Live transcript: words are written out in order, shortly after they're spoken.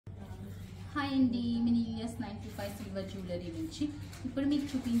Hi అండి, Neelias 925 silver jewellery నుంచి ఇప్పుడు మీకు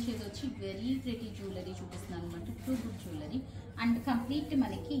చూపించేది వచ్చి వెరీ ప్రెటీ జ్యువెలరీ చూపిస్తున్నాను అనమాట. Too good jewellery and complete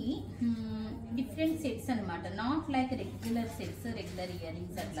మనకి డిఫరెంట్ సెట్స్ అనమాట. Not like regular sets, regular ear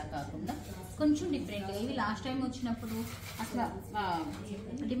rings అట్లా కాకుండా కొంచెం డిఫరెంట్గా. ఇవి లాస్ట్ టైం వచ్చినప్పుడు అసలు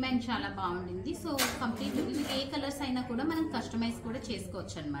డిమాండ్ చాలా బాగుండింది. సో కంప్లీట్ ఇవి ఏ కలర్స్ అయినా కూడా మనం కస్టమైజ్ కూడా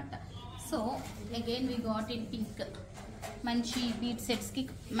చేసుకోవచ్చు అనమాట. So again we got in pink. మంచి బీడ్ సెట్స్కి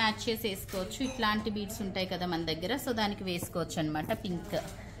మ్యాచ్ చేసి వేసుకోవచ్చు. ఇట్లాంటి బీడ్స్ ఉంటాయి కదా మన దగ్గర, సో దానికి వేసుకోవచ్చు అనమాట. పింక్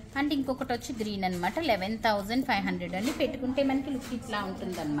అండ్ ఇంకొకటి వచ్చి గ్రీన్ అనమాట. 11,500 అండి. పెట్టుకుంటే మనకి లుక్ ఇట్లా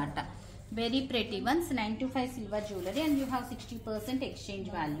ఉంటుంది అనమాట. Very pretty once. 925 silver jewellery and you have 60% exchange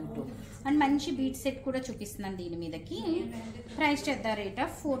value to. And మంచి బీడ్ సెట్ కూడా చూపిస్తున్నాను దీని మీదకి. Price at the rate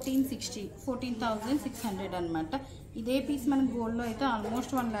of 14,600 అనమాట. ఇదే పీస్ మనకి గోల్డ్లో అయితే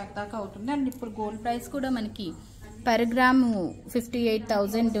ఆల్మోస్ట్ 1 lakh దాకా అవుతుంది. అండ్ ఇప్పుడు గోల్డ్ ప్రైస్ కూడా మనకి పర్ గ్రామ్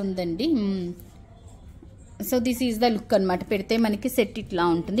 58,000 ఉందండి. So this is the look అనమాట. పెడితే మనకి సెట్ ఇట్లా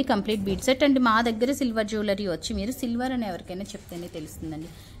ఉంటుంది, కంప్లీట్ బీడ్ సెట్. అండ్ మా దగ్గర సిల్వర్ జ్యువెలరీ వచ్చి మీరు సిల్వర్ అని ఎవరికైనా చెప్తేనే తెలుస్తుందండి,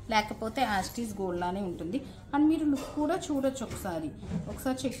 లేకపోతే యాస్టీస్ గోల్డ్ లానే ఉంటుంది. అండ్ మీరు లుక్ కూడా చూడొచ్చు,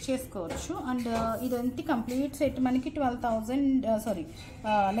 ఒకసారి చెక్ చేసుకోవచ్చు. అండ్ ఇదంతా కంప్లీట్ సెట్ మనకి 12,000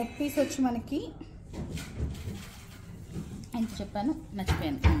 నెక్ పీస్ వచ్చి మనకి ఎంత చెప్పాను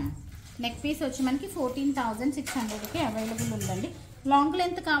మర్చిపోయాను. నెక్ పీస్ వచ్చి మనకి 14,600కి అవైలబుల్ ఉందండి. లాంగ్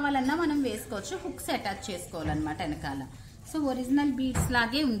లెంత్ కావాలన్నా మనం వేసుకోవచ్చు, హుక్స్ అటాచ్ చేసుకోవాలన్నమాట వెనకాల. సో ఒరిజినల్ బీడ్స్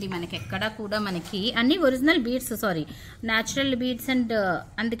లాగే ఉంది మనకి. ఎక్కడ కూడా మనకి అన్ని original beads, natural beads. And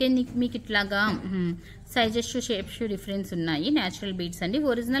అందుకే మీకు ఇట్లాగా సైజెస్ షేప్స్ డిఫరెన్స్ ఉన్నాయి. న్యాచురల్ బీడ్స్ అండి.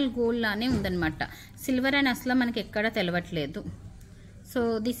 ఒరిజినల్ గోల్డ్ లానే ఉందన్నమాట. సిల్వర్ అని అసలు మనకి ఎక్కడ తెలవట్లేదు. So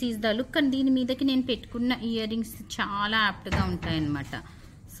this is the look. And దీని మీదకి నేను పెట్టుకున్న ఇయర్ రింగ్స్ చాలా యాప్ట్గా ఉంటాయన్నమాట.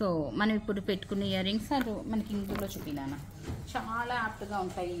 సో మనం ఇప్పుడు పెట్టుకున్న ఇయర్ రింగ్స్ అది మనకి ఇందులో చూపినాను, చాలా యాప్ట్గా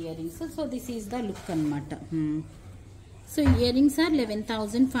ఉంటాయి ear rings. So this is the look అనమాట. So ear rings are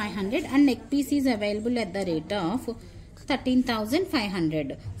 11,500 and neck piece is available at the rate of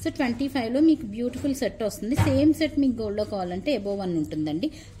 13,500. So 25లో మీకు బ్యూటిఫుల్ సెట్ వస్తుంది. సేమ్ సెట్ మీకు గోల్డ్లో కావాలంటే అబోవ్ 1 ఉంటుందండి.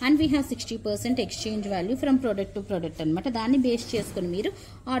 And we have 60% exchange value from product to product అనమాట. దాన్ని base చేసుకుని మీరు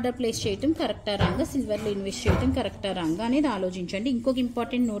ఆర్డర్ ప్లేస్ చేయటం కరెక్టా రాంగా, సిల్వర్లో ఇన్వెస్ట్ చేయడం కరెక్టా రాంగా అనేది ఆలోచించండి. ఇంకొక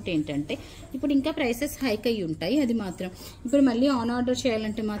ఇంపార్టెంట్ నోట్ ఏంటంటే ఇప్పుడు ఇంకా ప్రైసెస్ హైక్ అయ్యి ఉంటాయి. అది మాత్రం ఇప్పుడు మళ్ళీ ఆన్ ఆర్డర్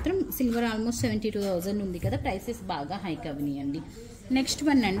చేయాలంటే మాత్రం సిల్వర్ ఆల్మోస్ట్ 72,000 ఉంది కదా, ప్రైసెస్ బాగా హైక్ అవనియండి. నెక్స్ట్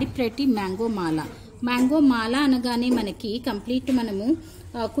వన్ అండి, ప్రెటీ మ్యాంగో మాల. మ్యాంగో మాల అనగానే మనకి కంప్లీట్ మనము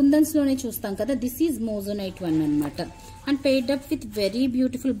కుందన్స్లోనే చూస్తాం కదా. దిస్ ఈజ్ మోజోనైట్ వన్ అనమాట. And paid up with very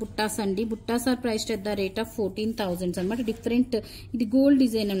beautiful బుట్టాస్ అండి. బుట్టాస్ are priced at the rate of 14,000 అనమాట. డిఫరెంట్, ఇది గోల్డ్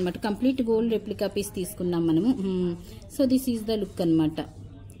డిజైన్ అనమాట. కంప్లీట్ గోల్డ్ రెప్లికా పీస్ తీసుకున్నాం మనము. So this is the look అనమాట.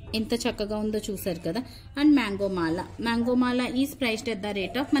 ఎంత చక్కగా ఉందో చూసారు కదా. And mango Mala is priced at the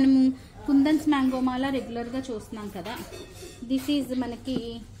rate of, మనము కుందన్స్ మ్యాంగో మాల రెగ్యులర్గా చూస్తున్నాం కదా. దిస్ ఈజ్ మనకి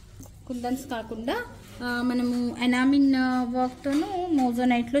కుందన్స్ కాకుండా మనము ఎనామిన్ వర్క్తోనూ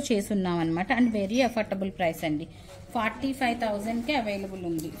మోజోనైట్లో చేసున్నాం అనమాట. అండ్ వెరీ అఫోర్డబుల్ ప్రైస్ అండి. 45,000కే అవైలబుల్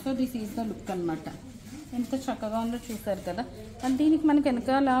ఉంది. So this is the look అనమాట. ఎంత చక్కగా ఉందో చూసారు కదా. అండ్ దీనికి మనకి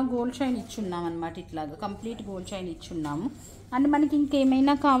వెనకాల గోల్డ్ చైన్ ఇచ్చున్నాం అనమాట. ఇట్లాగా కంప్లీట్ గోల్డ్ చైన్ ఇచ్చున్నాము. అండ్ మనకి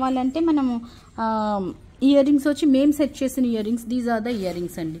ఇంకేమైనా కావాలంటే మనము ఇయర్ రింగ్స్ వచ్చి మేము సెట్ చేసిన ear rings, these are the ear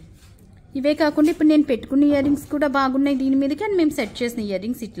rings అండి. ఇవే కాకుండా ఇప్పుడు నేను పెట్టుకున్న ఇయర్ రింగ్స్ కూడా బాగున్నాయి దీని మీదకి. అండ్ మేము సెట్ చేసిన ఇయర్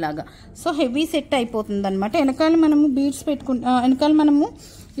రింగ్స్ ఇట్లాగా. సో హెవీ సెట్ అయిపోతుంది అనమాట. వెనకాల మనము బీడ్స్ వెనకాల మనము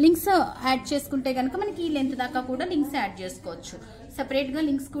లింక్స్ యాడ్ చేసుకుంటే కనుక మనకి ఈ లెంత్ దాకా కూడా లింక్స్ యాడ్ చేసుకోవచ్చు. సపరేట్గా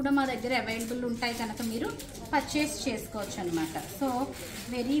లింక్స్ కూడా మా దగ్గర అవైలబుల్ ఉంటాయి కనుక మీరు పర్చేస్ చేసుకోవచ్చు అనమాట. సో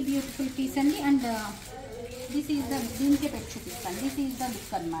వెరీ బ్యూటిఫుల్ పీస్ అండి. అండ్ దిస్ ఈజ్ ద, దీనికే పెట్టి చూపిస్తాను. దిస్ ఈజ్ ద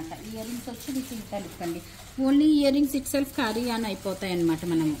లుక్ అనమాట. ఇయర్ రింగ్స్ వచ్చి దిస్ ఈజ్ ద లుక్ అండి. Only ear rings it self carry on అయిపోతాయి అనమాట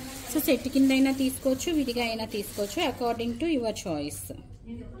మనము. సో సెట్ కింద అయినా తీసుకోవచ్చు, విడిగా అయినా తీసుకోవచ్చు, according to your choice.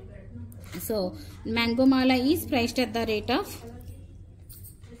 So mango Mala is priced at the rate of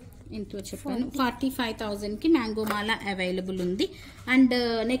ఎంతో చెప్పాను 45,000కి మ్యాంగో మాల అవైలబుల్ ఉంది. And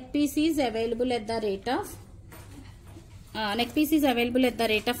neck piece is available at the rate of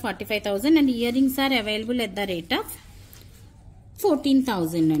 45,000 and ear rings are available at the rate of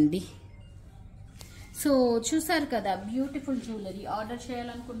 14,000 అండి. So చూసారు కదా beautiful jewellery. Order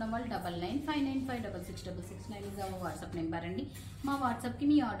చేయాలనుకున్న వాళ్ళు 9959956666 is our WhatsApp number అండి. మా వాట్సాప్కి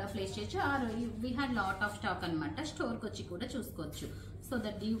మీ ఆర్డర్ ప్లేస్ చేయొచ్చు. Are we had lot of stock అనమాట. స్టోర్కి వచ్చి కూడా చూసుకోవచ్చు. So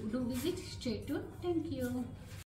that you do visit. Stay tune. Thank you.